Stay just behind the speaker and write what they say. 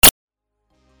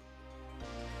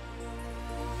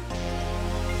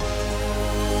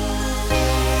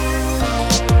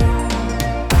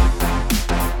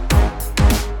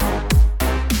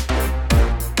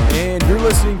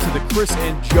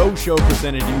show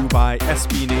presented to you by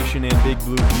SB Nation and Big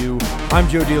Blue View. I'm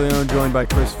Joe DeLeon, joined by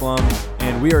Chris Flum,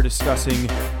 and we are discussing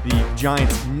the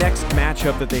Giants' next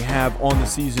matchup that they have on the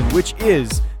season, which is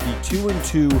the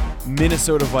 2-2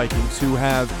 Minnesota Vikings, who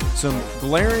have some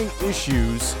glaring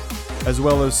issues as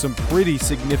well as some pretty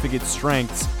significant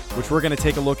strengths, which we're going to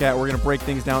take a look at. We're going to break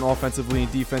things down offensively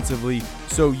and defensively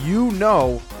so you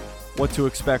know what to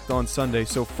expect on Sunday.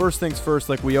 So first things first,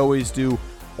 like we always do,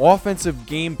 offensive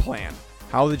game plan,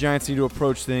 how the Giants need to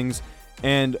approach things.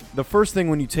 And the first thing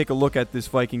when you take a look at this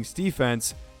Vikings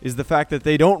defense is the fact that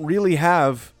they don't really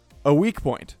have a weak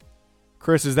point.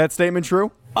 Chris, is that statement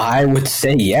true? I would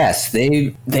say yes.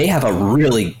 They have a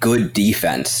really good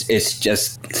defense. It's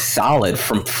just solid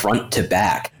from front to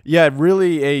back. Yeah,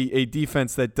 really a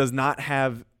defense that does not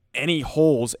have any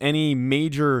holes, any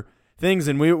major things.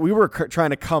 And we were trying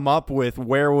to come up with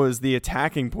where was the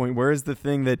attacking point, where is the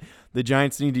thing that the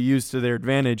Giants need to use to their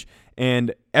advantage.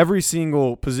 And every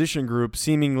single position group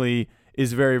seemingly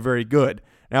is very, very good.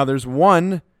 Now, there's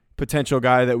one potential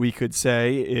guy that we could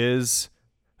say is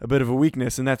a bit of a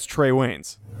weakness, and that's Trae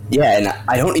Waynes. Yeah, and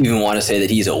I don't even want to say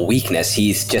that he's a weakness.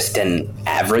 He's just an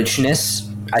averageness,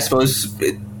 I suppose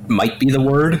it might be the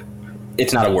word.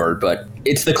 It's not a word, but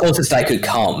it's the closest I could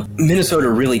come. Minnesota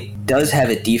really does have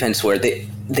a defense where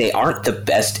they aren't the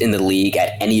best in the league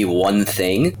at any one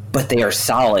thing, but they are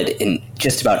solid in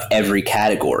just about every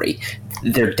category.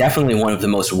 They're definitely one of the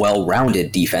most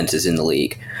well-rounded defenses in the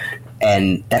league.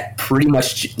 And that pretty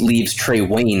much leaves Trae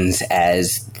Waynes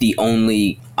as the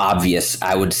only obvious,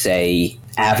 I would say,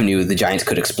 avenue the Giants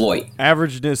could exploit.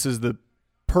 Averageness is the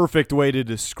perfect way to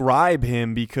describe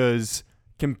him because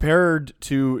compared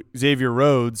to Xavier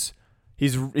Rhodes,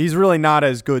 he's really not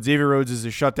as good. Xavier Rhodes is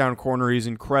a shutdown corner. He's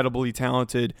incredibly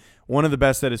talented, one of the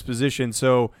best at his position.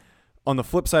 So on the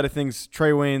flip side of things,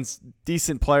 Trae Waynes,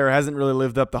 decent player, hasn't really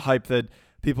lived up the hype that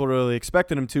people really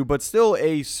expected him to, but still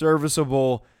a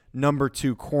serviceable number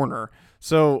 2 corner.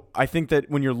 So I think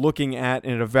that when you're looking at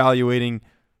and evaluating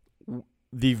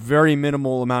the very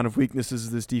minimal amount of weaknesses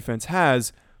this defense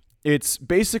has, it's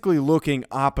basically looking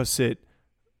opposite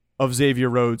of Xavier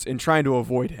Rhodes and trying to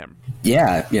avoid him.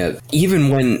 Yeah. Even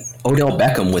when Odell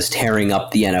Beckham was tearing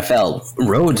up the NFL,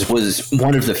 Rhodes was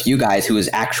one of the few guys who was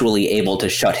actually able to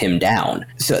shut him down.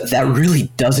 So that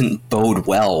really doesn't bode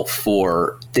well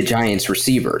for the Giants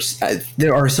receivers.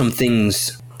 There are some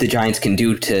things the Giants can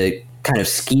do to kind of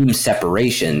scheme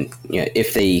separation.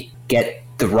 If they get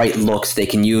the right looks, they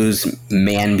can use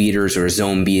man beaters or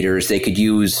zone beaters. They could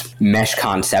use mesh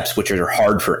concepts, which are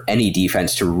hard for any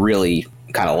defense to really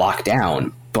kind of lock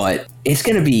down. But it's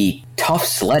going to be tough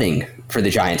sledding for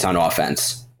the Giants on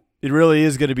offense. It really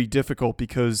is going to be difficult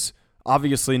because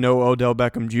obviously no Odell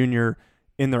Beckham Jr.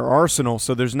 in their arsenal,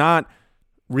 so there's not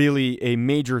really a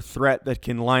major threat that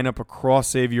can line up across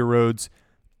Xavier Rhodes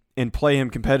and play him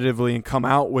competitively and come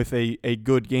out with a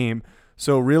good game.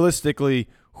 So realistically,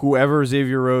 whoever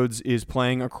Xavier Rhodes is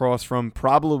playing across from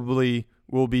probably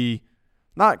will be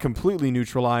not completely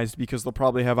neutralized because they'll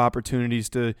probably have opportunities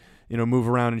to, move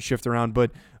around and shift around,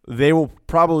 but they will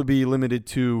probably be limited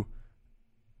to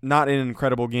not an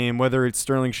incredible game, whether it's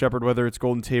Sterling Shepard, whether it's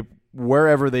Golden Tate,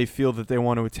 wherever they feel that they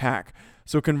want to attack.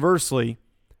 So conversely,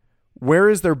 where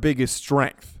is their biggest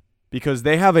strength? Because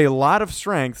they have a lot of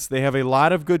strengths, they have a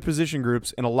lot of good position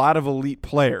groups, and a lot of elite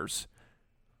players.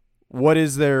 What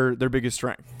is their biggest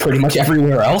strength? Pretty much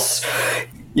everywhere else.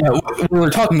 Yeah, we were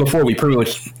talking before, we pretty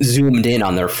much zoomed in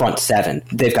on their front 7.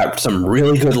 They've got some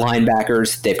really good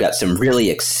linebackers. They've got some really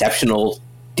exceptional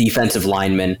defensive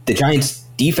linemen. The Giants'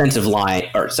 offensive line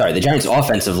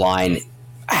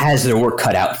has their work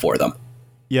cut out for them.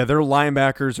 Yeah, their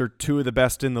linebackers are 2 of the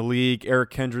best in the league.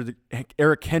 Eric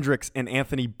Kendricks and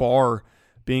Anthony Barr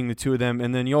being the 2 of them.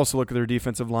 And then you also look at their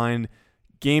defensive line,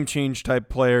 game-change type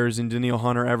players in Danielle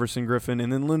Hunter, Everson Griffin,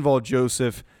 and then Linval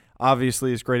Joseph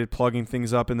obviously is great at plugging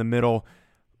things up in the middle.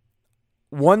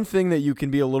 One thing that you can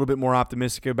be a little bit more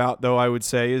optimistic about, though, I would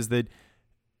say, is that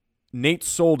Nate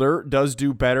Solder does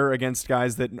do better against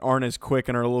guys that aren't as quick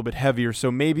and are a little bit heavier. So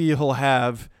maybe he'll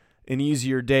have an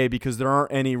easier day because there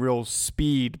aren't any real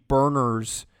speed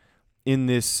burners in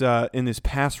this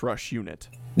pass rush unit.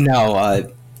 No,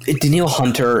 Danielle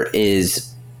Hunter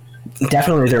is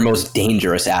definitely their most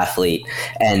dangerous athlete,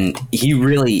 and he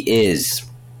really is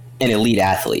an elite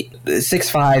athlete.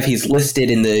 6'5", he's listed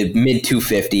in the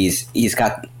mid-250s. He's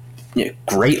got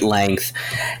great length.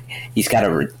 He's got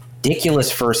a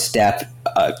ridiculous first step,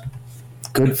 a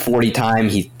good 40 time.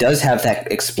 He does have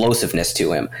that explosiveness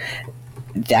to him.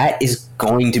 That is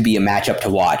going to be a matchup to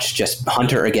watch, just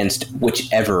Hunter against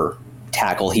whichever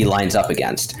tackle he lines up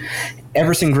against.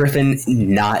 Everson Griffin,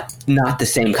 not the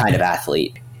same kind of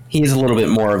athlete. He's a little bit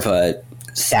more of a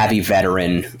savvy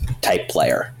veteran type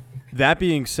player. That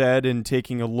being said, and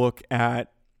taking a look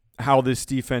at how this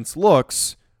defense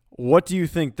looks, what do you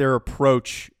think their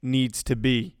approach needs to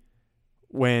be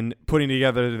when putting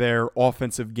together their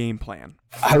offensive game plan?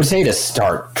 I would say to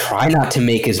start, try not to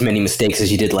make as many mistakes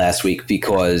as you did last week,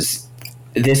 because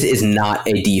this is not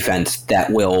a defense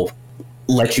that will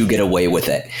let you get away with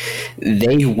it.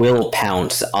 They will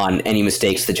pounce on any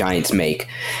mistakes the Giants make.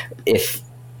 If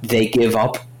they give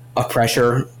up a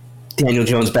pressure, Daniel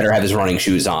Jones better have his running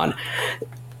shoes on.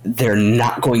 They're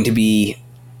not going to be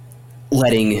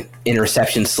letting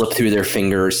interceptions slip through their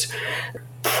fingers.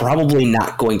 Probably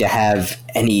not going to have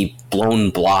any blown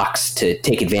blocks to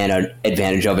take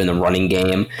advantage of in the running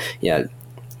game. Yeah,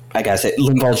 like I said,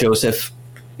 Linval Joseph,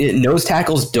 nose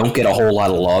tackles don't get a whole lot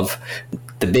of love.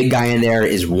 The big guy in there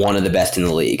is one of the best in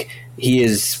the league. He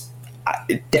is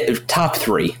top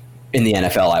 3 in the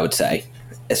NFL, I would say,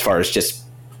 as far as just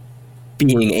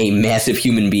being a massive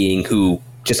human being who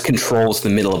just controls the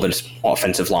middle of an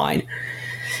offensive line.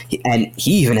 And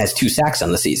he even has 2 sacks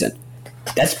on the season.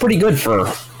 That's pretty good for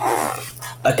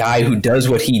a guy who does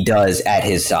what he does at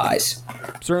his size.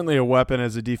 Certainly a weapon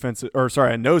as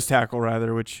a nose tackle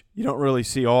rather, which you don't really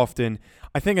see often.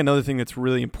 I think another thing that's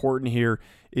really important here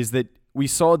is that we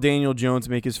saw Daniel Jones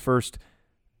make his first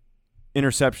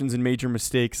interceptions and major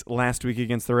mistakes last week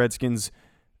against the Redskins,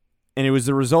 and it was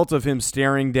the result of him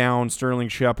staring down Sterling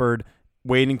Shepard,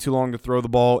 waiting too long to throw the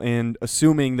ball, and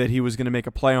assuming that he was going to make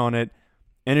a play on it,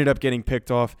 ended up getting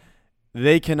picked off.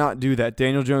 They cannot do that.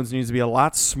 Daniel Jones needs to be a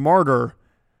lot smarter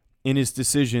in his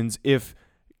decisions. If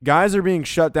guys are being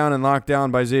shut down and locked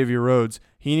down by Xavier Rhodes,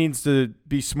 he needs to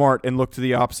be smart and look to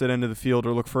the opposite end of the field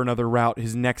or look for another route,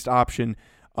 his next option,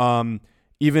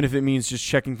 even if it means just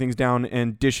checking things down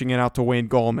and dishing it out to Wayne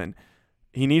Gallman.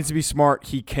 He needs to be smart.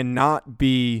 He cannot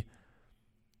be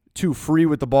too free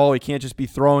with the ball. He can't just be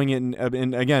throwing it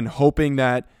and again, hoping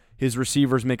that his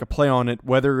receivers make a play on it,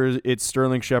 whether it's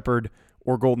Sterling Shepard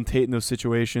or Golden Tate in those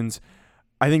situations.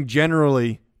 I think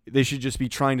generally they should just be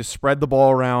trying to spread the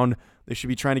ball around. They should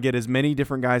be trying to get as many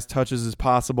different guys touches as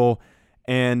possible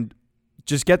and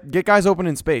just get guys open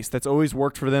in space. That's always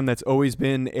worked for them. That's always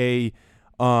been a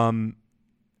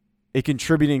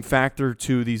contributing factor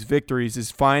to these victories,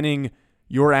 is finding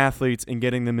your athletes and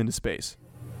getting them into space.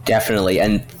 Definitely,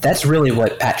 and that's really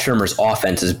what Pat Shurmur's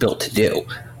offense is built to do.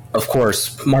 Of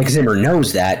course, Mike Zimmer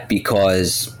knows that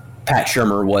because Pat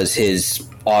Shurmur was his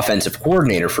offensive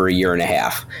coordinator for a year and a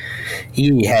half.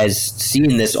 He has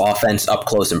seen this offense up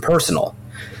close and personal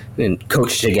and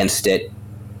coached against it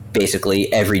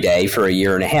basically every day for a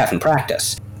year and a half in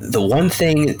practice. The one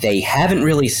thing they haven't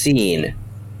really seen,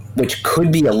 which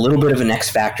could be a little bit of an X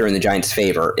factor in the Giants'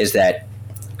 favor, is that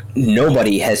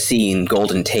nobody has seen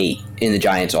Golden Tate in the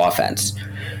Giants' offense.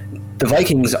 The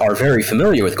Vikings are very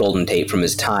familiar with Golden Tate from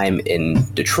his time in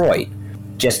Detroit.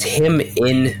 Just him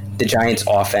in the Giants'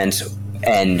 offense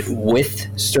and with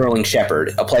Sterling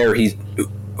Shepard, a player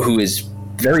who is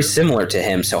very similar to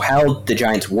him, so how the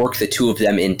Giants work the two of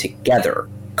them in together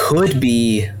could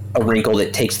be a wrinkle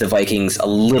that takes the Vikings a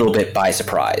little bit by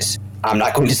surprise. I'm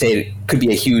not going to say it could be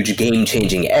a huge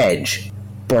game-changing edge,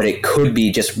 but it could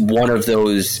be just one of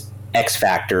those X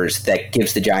factors that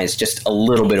gives the Giants just a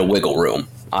little bit of wiggle room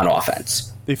on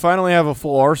offense. They finally have a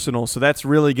full arsenal, so that's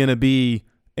really going to be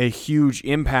a huge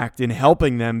impact in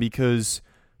helping them, because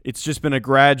it's just been a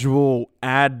gradual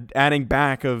adding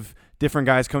back of different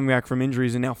guys coming back from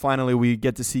injuries, and now finally we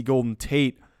get to see Golden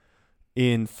Tate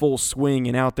in full swing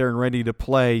and out there and ready to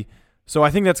play. So I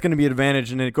think that's going to be an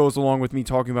advantage, and it goes along with me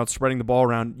talking about spreading the ball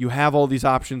around. You have all these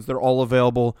options. They're all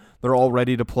available. They're all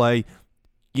ready to play.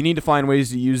 You need to find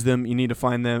ways to use them. You need to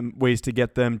find ways to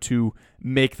get them to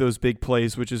make those big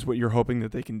plays, which is what you're hoping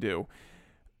that they can do.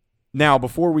 Now,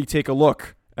 before we take a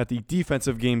look at the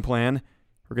defensive game plan,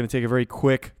 we're going to take a very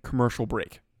quick commercial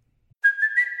break.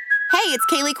 Hey, it's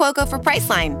Kaylee Cuoco for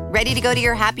Priceline. Ready to go to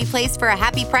your happy place for a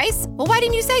happy price? Well, why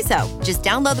didn't you say so? Just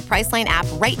download the Priceline app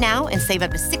right now and save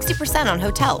up to 60% on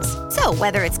hotels. So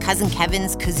whether it's Cousin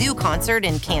Kevin's Kazoo Concert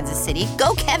in Kansas City,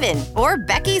 go Kevin, or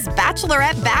Becky's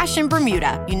Bachelorette Bash in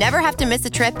Bermuda, you never have to miss a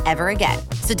trip ever again.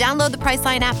 So download the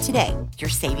Priceline app today. Your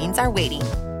savings are waiting.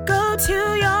 Go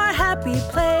to your happy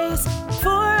place for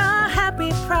a happy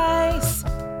price.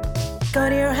 Go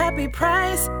to your happy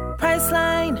price,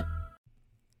 Priceline.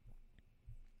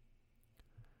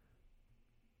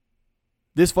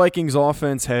 This Vikings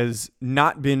offense has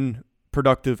not been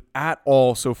productive at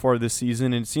all so far this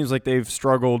season, and it seems like they've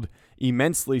struggled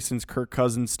immensely since Kirk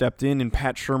Cousins stepped in and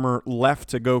Pat Shurmur left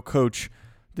to go coach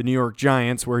the New York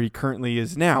Giants, where he currently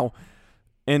is now.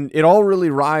 And it all really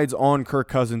rides on Kirk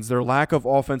Cousins, their lack of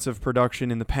offensive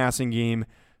production in the passing game,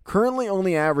 currently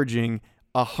only averaging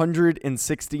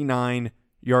 169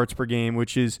 yards per game,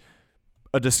 which is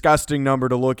a disgusting number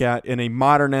to look at in a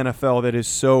modern NFL that is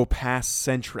so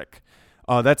pass-centric.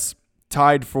 That's it's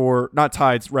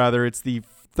the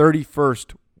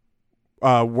 31st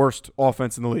worst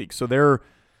offense in the league. So they're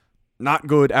not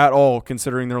good at all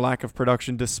considering their lack of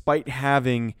production, despite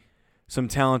having some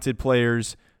talented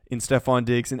players in Stephon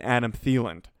Diggs and Adam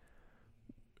Thielen.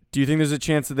 Do you think there's a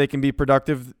chance that they can be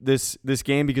productive this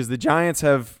game? Because the Giants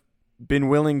have been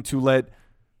willing to let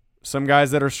some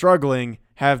guys that are struggling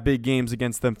have big games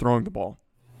against them throwing the ball.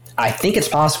 I think it's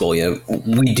possible.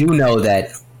 We do know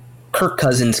that Kirk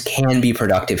Cousins can be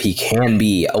productive. He can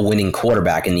be a winning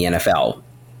quarterback in the NFL.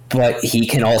 But he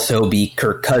can also be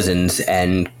Kirk Cousins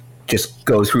and just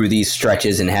go through these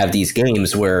stretches and have these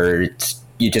games where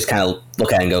you just kind of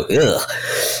look at it and go, ugh.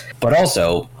 But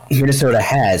also, Minnesota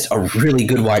has a really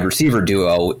good wide receiver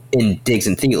duo in Diggs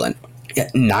and Thielen.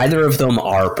 Neither of them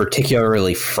are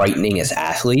particularly frightening as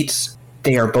athletes.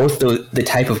 They are both the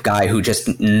type of guy who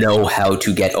just know how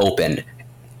to get open,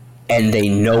 and they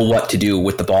know what to do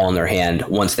with the ball in their hand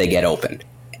once they get open.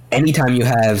 Anytime you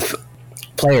have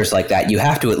players like that, you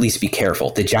have to at least be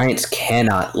careful. The Giants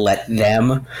cannot let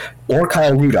them or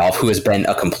Kyle Rudolph, who has been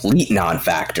a complete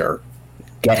non-factor,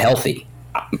 get healthy.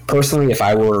 Personally, if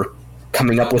I were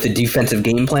coming up with a defensive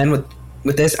game plan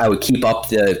with this, I would keep up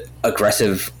the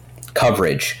aggressive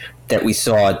coverage that we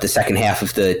saw the second half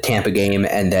of the Tampa game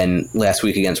and then last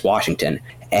week against Washington,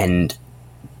 and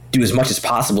do as much as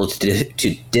possible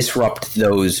to disrupt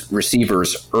those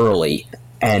receivers early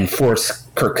and force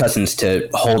Kirk Cousins to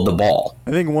hold the ball.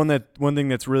 I think one thing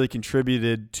that's really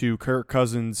contributed to Kirk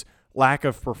Cousins' lack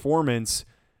of performance,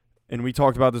 and we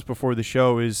talked about this before the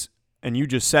show, is, and you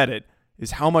just said it,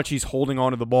 is how much he's holding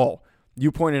onto the ball.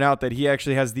 You pointed out that he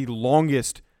actually has the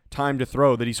longest time to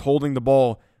throw, that he's holding the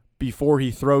ball before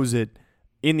he throws it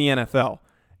in the NFL.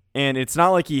 And it's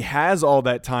not like he has all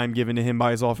that time given to him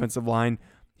by his offensive line.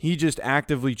 He just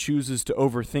actively chooses to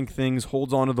overthink things,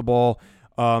 holds onto the ball,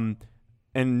 and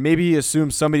maybe he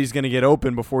assumes somebody's going to get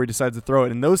open before he decides to throw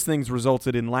it. And those things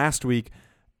resulted in last week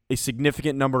a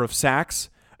significant number of sacks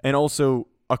and also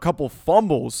a couple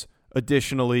fumbles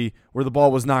additionally where the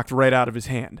ball was knocked right out of his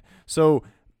hand. So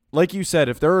like you said,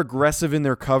 if they're aggressive in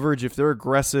their coverage, if they're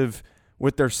aggressive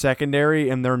with their secondary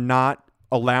and they're not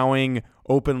allowing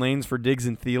open lanes for Diggs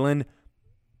and Thielen,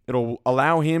 it'll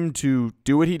allow him to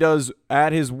do what he does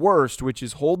at his worst, which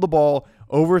is hold the ball,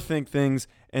 overthink things,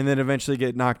 and then eventually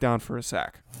get knocked down for a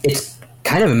sack. It's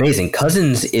kind of amazing.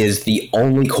 Cousins is the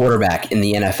only quarterback in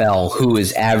the NFL who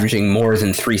is averaging more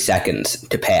than 3 seconds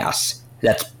to pass.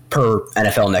 That's per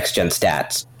NFL Next Gen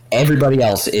Stats. Everybody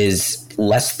else is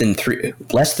less than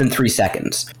 3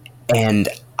 seconds. And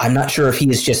I'm not sure if he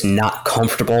is just not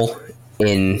comfortable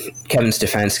in Kevin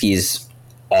Stefanski's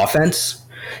offense,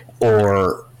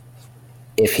 or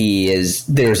if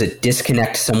there's a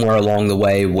disconnect somewhere along the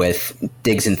way with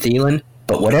Diggs and Thielen.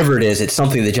 But whatever it is, it's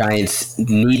something the Giants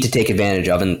need to take advantage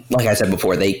of. And like I said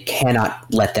before, they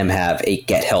cannot let them have a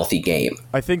get-healthy game.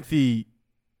 I think the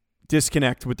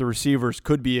disconnect with the receivers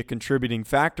could be a contributing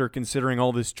factor considering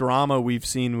all this drama we've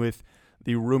seen with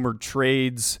the rumored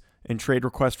trades and trade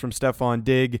requests from Stephon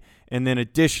Diggs, and then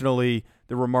additionally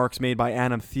the remarks made by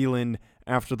Adam Thielen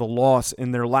after the loss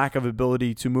and their lack of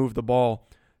ability to move the ball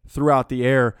throughout the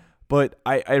air. But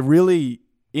I really,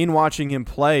 in watching him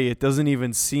play, it doesn't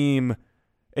even seem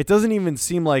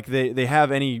like they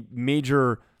have any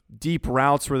major deep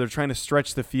routes where they're trying to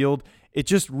stretch the field. It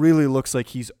just really looks like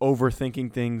he's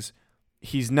overthinking things.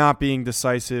 He's not being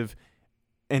decisive,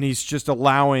 and he's just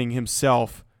allowing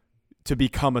himself to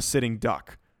become a sitting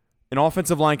duck. An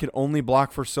offensive line can only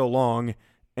block for so long,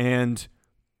 and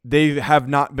they have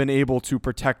not been able to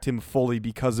protect him fully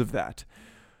because of that.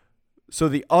 So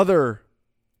the other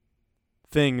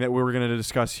thing that we were going to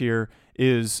discuss here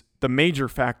is the major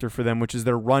factor for them, which is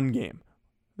their run game.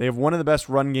 They have one of the best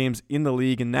run games in the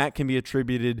league, and that can be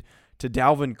attributed to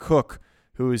Dalvin Cook,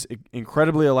 who is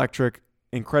incredibly electric,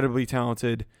 incredibly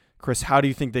talented. Chris, how do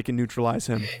you think they can neutralize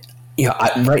him?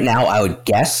 Right now I would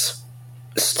guess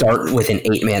start with an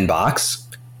 8-man box.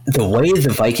 The way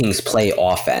the Vikings play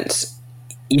offense,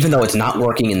 even though it's not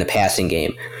working in the passing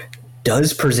game,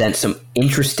 does present some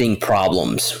interesting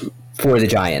problems for the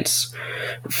Giants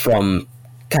from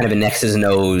kind of an X's and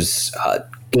O's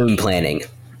game planning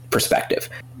perspective.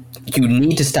 You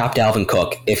need to stop Dalvin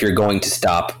Cook if you're going to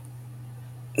stop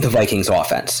the Vikings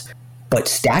offense. But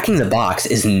stacking the box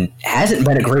hasn't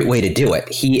been a great way to do it.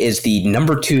 He is the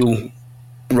number 2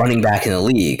 running back in the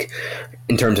league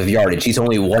in terms of yardage. He's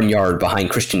only 1 yard behind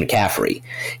Christian McCaffrey.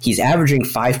 He's averaging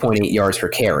 5.8 yards per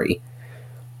carry,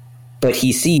 but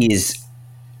he sees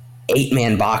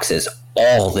 8-man boxes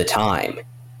all the time.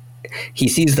 He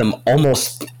sees them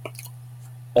almost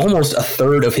a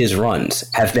third of his runs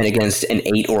have been against an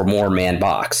 8 or more man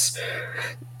box.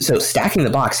 So stacking the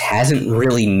box hasn't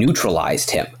really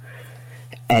neutralized him.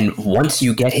 And once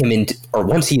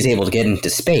he's able to get into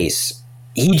space,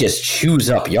 he just chews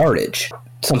up yardage.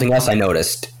 Something else I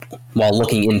noticed while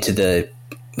looking into the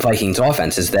Vikings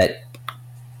offense is that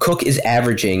Cook is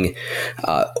averaging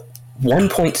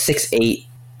 1.68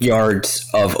 yards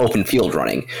of open field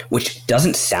running, which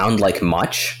doesn't sound like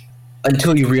much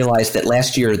until you realize that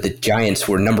last year the Giants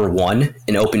were number 1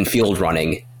 in open field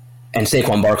running, and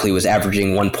Saquon Barkley was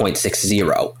averaging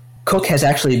 1.60. Cook has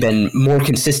actually been more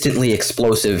consistently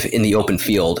explosive in the open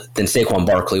field than Saquon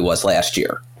Barkley was last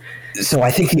year. So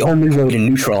I think the only way to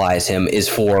neutralize him is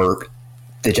for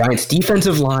the Giants'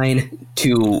 defensive line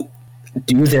to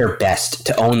do their best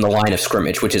to own the line of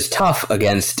scrimmage, which is tough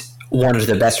against one of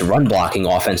the best run-blocking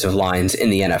offensive lines in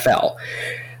the NFL.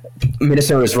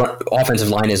 Minnesota's offensive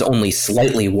line is only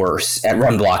slightly worse at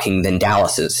run-blocking than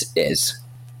Dallas's is.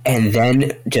 And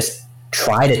then just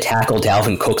try to tackle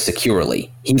Dalvin Cook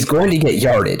securely. He's going to get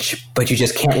yardage, but you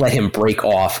just can't let him break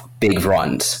off big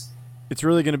runs. It's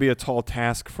really going to be a tall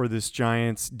task for this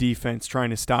Giants defense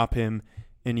trying to stop him.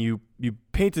 And you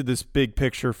painted this big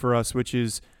picture for us, which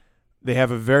is they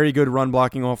have a very good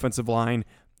run-blocking offensive line,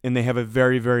 and they have a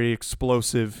very, very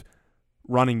explosive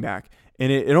running back.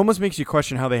 And it almost makes you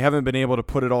question how they haven't been able to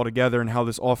put it all together and how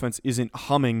this offense isn't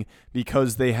humming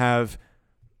because they have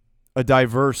a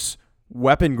diverse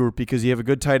weapon group, because you have a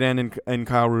good tight end in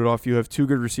Kyle Rudolph, you have 2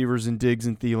 good receivers in Diggs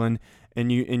and Thielen,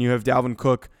 and you have Dalvin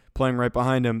Cook playing right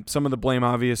behind him. Some of the blame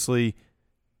obviously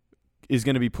is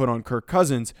going to be put on Kirk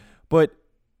Cousins, but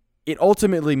it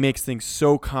ultimately makes things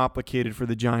so complicated for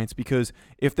the Giants, because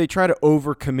if they try to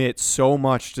overcommit so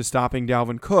much to stopping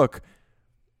Dalvin Cook,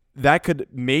 that could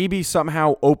maybe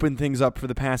somehow open things up for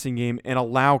the passing game and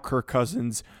allow Kirk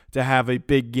Cousins to have a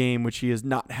big game, which he has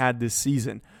not had this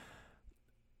season.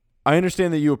 I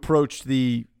understand that you approached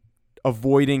the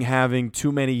avoiding having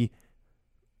too many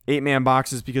 8-man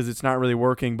boxes because it's not really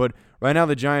working, but right now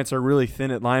the Giants are really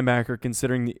thin at linebacker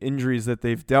considering the injuries that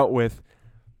they've dealt with.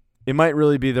 It might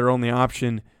really be their only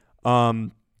option.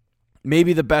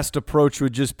 Maybe the best approach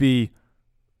would just be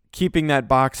keeping that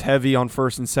box heavy on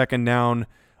first and second down,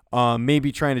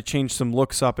 maybe trying to change some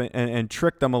looks up and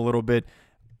trick them a little bit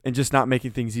and just not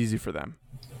making things easy for them.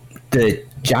 The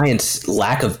Giants'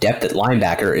 lack of depth at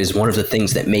linebacker is one of the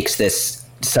things that makes this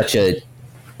such a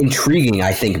intriguing,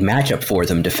 I think, matchup for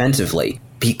them defensively,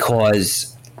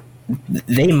 because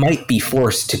they might be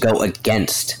forced to go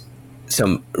against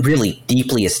some really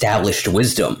deeply established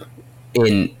wisdom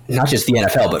in not just the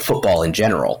NFL, but football in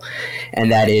general.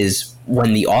 And that is,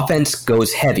 when the offense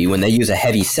goes heavy, when they use a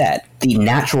heavy set, the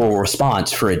natural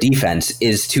response for a defense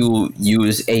is to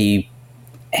use a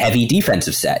heavy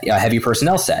defensive set, a heavy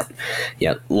personnel set.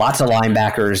 Lots of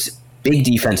linebackers, big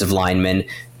defensive linemen,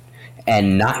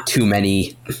 and not too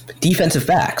many defensive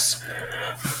backs.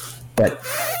 But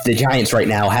the Giants right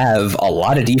now have a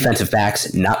lot of defensive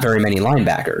backs, not very many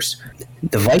linebackers.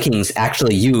 The Vikings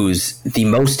actually use the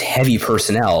most heavy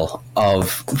personnel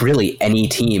of really any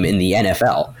team in the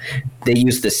NFL. They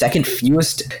use the second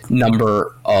fewest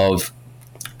number of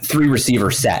 3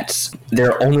 receiver sets.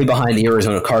 They're only behind the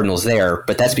Arizona Cardinals there,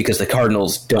 but that's because the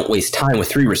Cardinals don't waste time with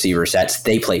 3 receiver sets.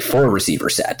 They play 4 receiver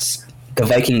sets. The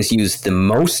Vikings use the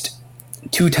most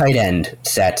 2 tight end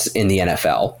sets in the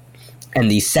NFL, and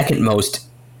the second most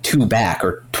 2 back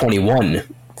or 21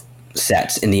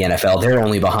 sets in the NFL. They're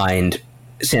only behind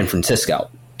San Francisco.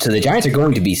 So the Giants are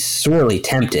going to be sorely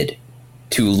tempted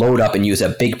to load up and use a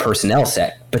big personnel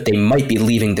set, but they might be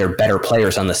leaving their better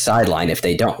players on the sideline if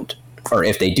they don't, or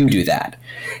if they do that.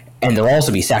 And they'll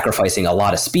also be sacrificing a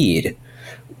lot of speed,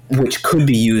 which could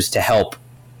be used to help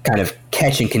kind of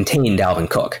catch and contain Dalvin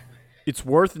Cook. It's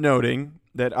worth noting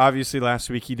that obviously last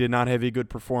week he did not have a good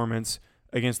performance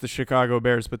against the Chicago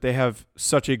Bears, but they have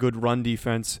such a good run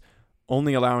defense,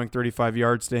 only allowing 35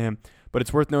 yards to him. But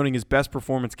it's worth noting his best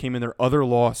performance came in their other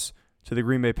loss to the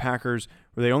Green Bay Packers,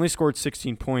 where they only scored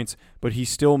 16 points, but he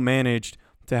still managed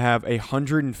to have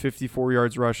 154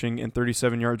 yards rushing and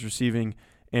 37 yards receiving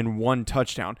and 1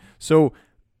 touchdown. So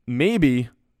maybe,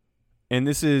 and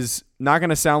this is not going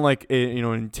to sound like an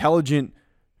intelligent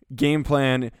game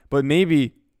plan, but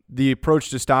maybe the approach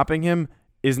to stopping him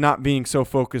is not being so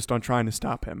focused on trying to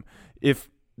stop him. If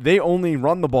they only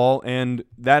run the ball, and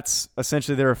that's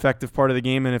essentially their effective part of the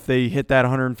game, and if they hit that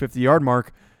 150-yard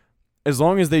mark, as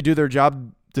long as they do their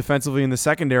job defensively in the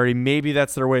secondary, maybe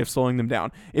that's their way of slowing them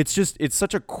down. It's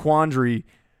such a quandary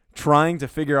trying to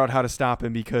figure out how to stop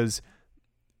him because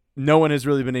no one has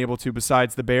really been able to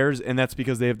besides the Bears, and that's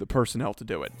because they have the personnel to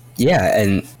do it. Yeah,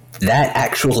 and that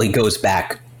actually goes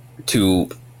back to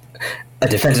a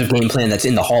defensive game plan that's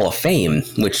in the Hall of Fame,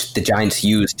 which the Giants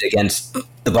used against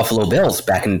the Buffalo Bills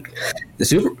back in the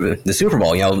Super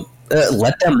Bowl.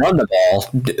 Let them run the ball.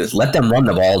 Let them run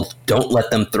the ball. Don't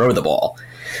let them throw the ball.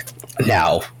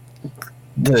 Now,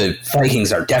 the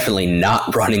Vikings are definitely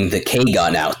not running the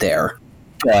K-gun out there,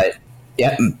 but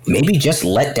yeah, maybe just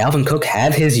let Dalvin Cook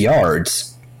have his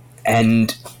yards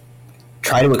and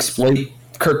try to exploit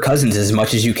Kirk Cousins as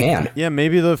much as you can. Yeah,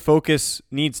 maybe the focus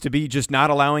needs to be just not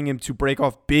allowing him to break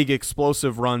off big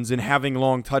explosive runs and having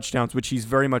long touchdowns, which he's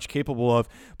very much capable of.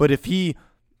 But if he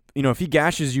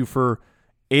gashes you for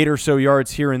 8 or so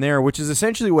yards here and there, which is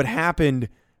essentially what happened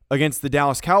against the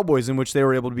Dallas Cowboys, in which they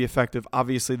were able to be effective.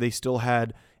 Obviously, they still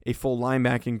had a full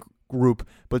linebacking group,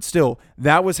 but still,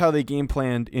 that was how they game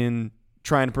planned in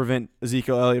trying to prevent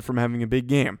Ezekiel Elliott from having a big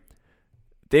game.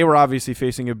 They were obviously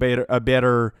facing a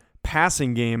better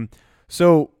passing game,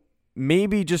 so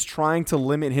maybe just trying to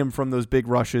limit him from those big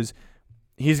rushes.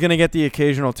 He's going to get the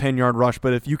occasional 10-yard rush,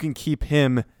 but if you can keep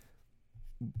him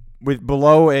with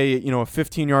below a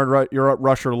 15-yard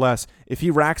rush or less, if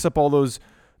he racks up all those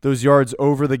yards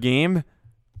over the game,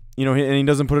 and he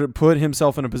doesn't put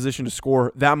himself in a position to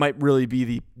score, that might really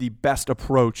be the best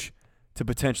approach to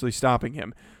potentially stopping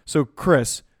him. So,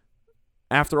 Chris,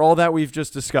 after all that we've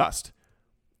just discussed,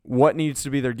 what needs to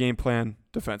be their game plan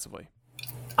defensively?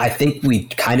 I think we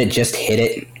kind of just hit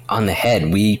it on the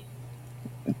head.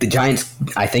 The Giants,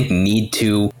 I think, need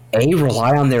to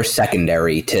rely on their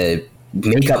secondary to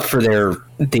make up for the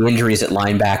injuries at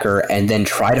linebacker, and then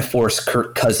try to force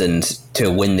Kirk Cousins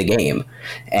to win the game,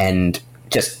 and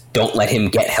just don't let him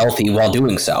get healthy while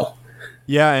doing so.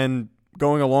 Yeah, and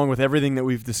going along with everything that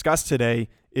we've discussed today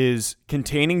is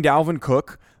containing Dalvin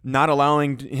Cook, not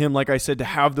allowing him, like I said, to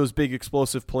have those big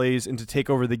explosive plays and to take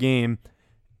over the game.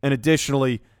 And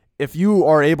additionally, if you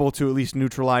are able to at least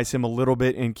neutralize him a little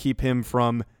bit and keep him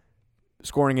from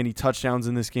scoring any touchdowns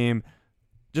in this game,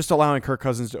 just allowing Kirk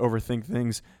Cousins to overthink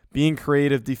things, being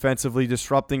creative defensively,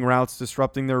 disrupting routes,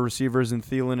 disrupting their receivers in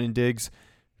Thielen and Diggs.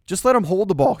 Just let him hold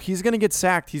the ball. He's going to get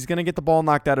sacked. He's going to get the ball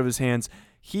knocked out of his hands.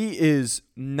 He is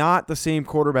not the same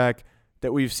quarterback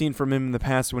that we've seen from him in the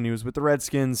past when he was with the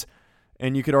Redskins,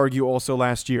 and you could argue also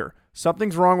last year.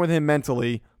 Something's wrong with him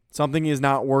mentally. Something is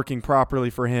not working properly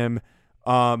for him.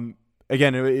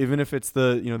 Again, even if it's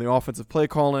the offensive play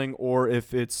calling or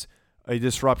if it's a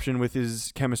disruption with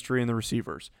his chemistry and the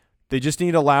receivers. They just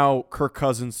need to allow Kirk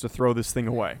Cousins to throw this thing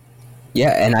away.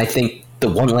 Yeah, and I think the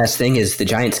one last thing is the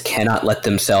Giants cannot let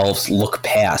themselves look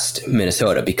past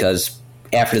Minnesota, because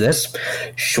after this,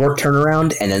 short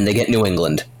turnaround, and then they get New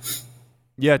England.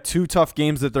 Yeah, 2 tough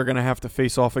games that they're going to have to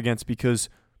face off against, because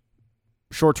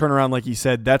short turnaround, like you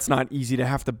said, that's not easy to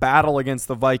have to battle against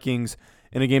the Vikings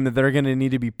in a game that they're going to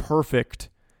need to be perfect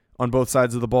on both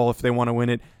sides of the ball if they want to win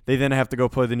it. They then have to go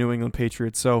play the New England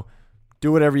Patriots. So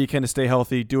do whatever you can to stay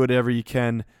healthy. Do whatever you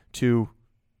can to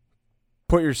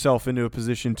put yourself into a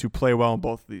position to play well in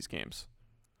both of these games.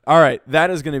 All right, that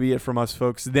is going to be it from us,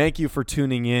 folks. Thank you for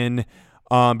tuning in.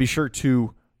 Be sure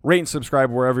to rate and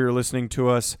subscribe wherever you're listening to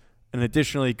us. And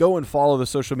additionally, go and follow the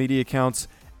social media accounts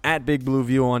at Big Blue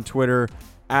View on Twitter,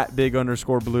 at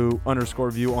Big_Blue_View on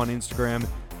Instagram.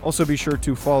 Also, be sure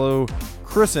to follow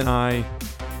Chris and I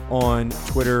on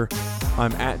Twitter.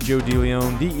 I'm at Joe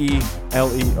DeLeon,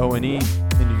 DeLeone,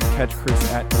 and you can catch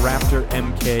Chris at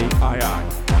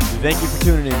RaptorMKII. Thank you for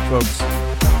tuning in, folks.